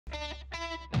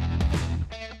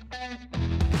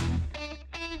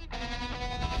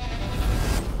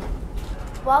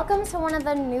Welcome to one of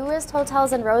the newest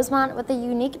hotels in Rosemont with the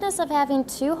uniqueness of having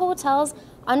two hotels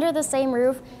under the same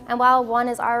roof, and while one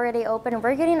is already open,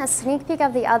 we're getting a sneak peek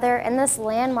of the other in this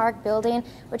landmark building,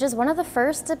 which is one of the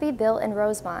first to be built in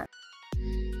Rosemont.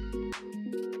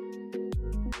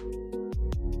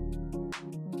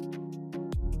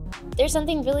 There's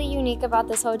something really unique about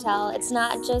this hotel. It's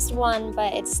not just one,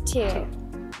 but it's two.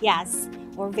 Yes,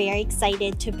 we're very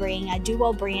excited to bring a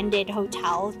dual branded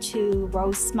hotel to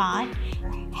Rosemont,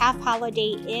 half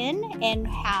Holiday Inn and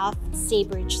half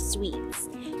Staybridge Suites.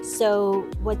 So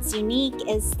what's unique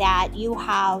is that you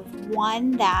have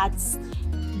one that's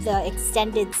the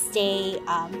extended stay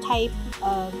type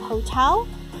of hotel,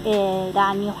 and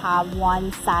then you have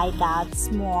one side that's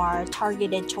more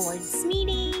targeted towards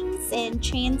meetings and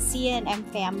transient and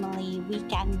family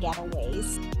weekend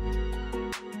getaways.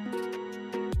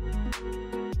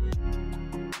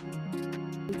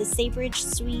 The Staybridge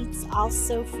Suites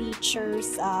also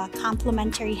features a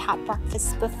complimentary hot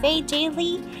breakfast buffet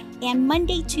daily, and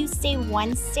Monday, Tuesday,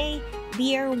 Wednesday,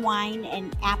 beer, wine,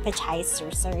 and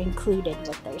appetizers are included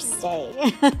with their stay.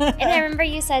 And I remember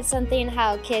you said something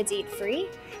how kids eat free?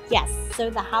 Yes,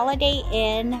 so the Holiday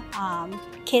Inn,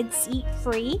 kids eat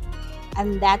free,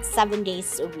 and that's 7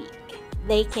 days a week.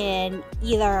 They can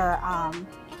either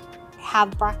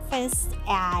have breakfast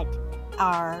at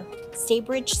our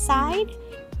Staybridge side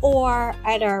or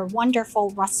at our wonderful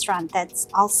restaurant that's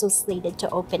also slated to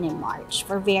open in March.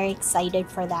 We're very excited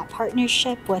for that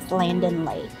partnership with Landon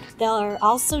Lake. They're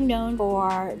also known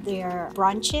for their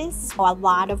brunches. A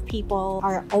lot of people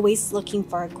are always looking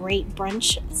for a great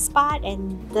brunch spot,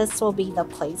 and this will be the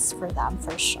place for them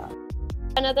for sure.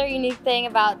 Another unique thing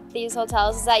about these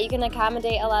hotels is that you can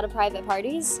accommodate a lot of private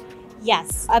parties.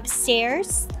 Yes,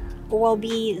 upstairs will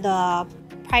be the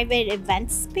private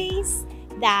event space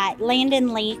that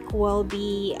Landon Lake will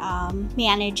be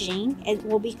managing. It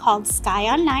will be called Sky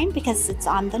on 9 because it's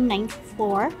on the 9th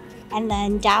floor. And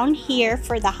then down here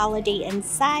for the Holiday Inn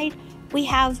side, we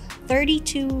have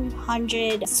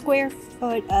 3,200 square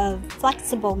foot of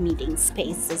flexible meeting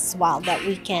space as well that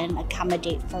we can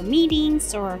accommodate for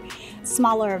meetings or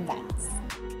smaller events.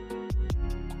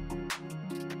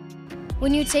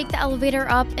 When you take the elevator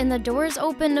up and the doors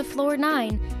open to floor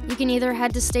 9, you can either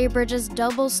head to Staybridge's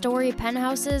double-story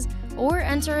penthouses or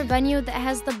enter a venue that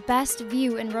has the best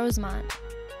view in Rosemont.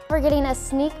 We're getting a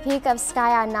sneak peek of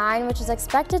Sky on 9, which is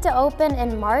expected to open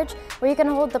in March, where you can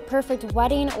hold the perfect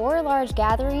wedding or large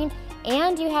gathering,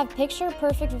 and you have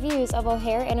picture-perfect views of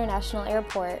O'Hare International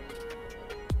Airport.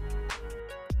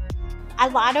 A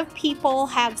lot of people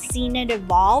have seen it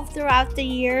evolve throughout the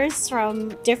years from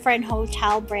different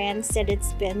hotel brands that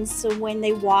it's been. So when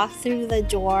they walk through the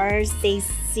doors, they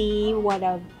see what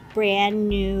a brand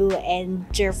new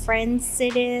and difference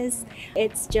it is.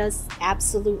 It's just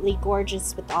absolutely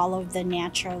gorgeous with all of the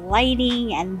natural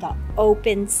lighting and the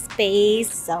open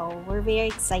space. So we're very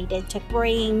excited to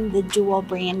bring the dual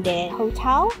branded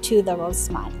hotel to the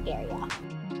Rosemont area.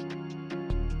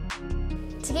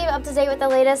 To keep up to date with the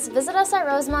latest, visit us at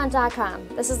rosemont.com.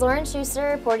 This is Lauren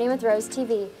Schuster reporting with Rose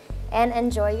TV, and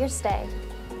enjoy your stay.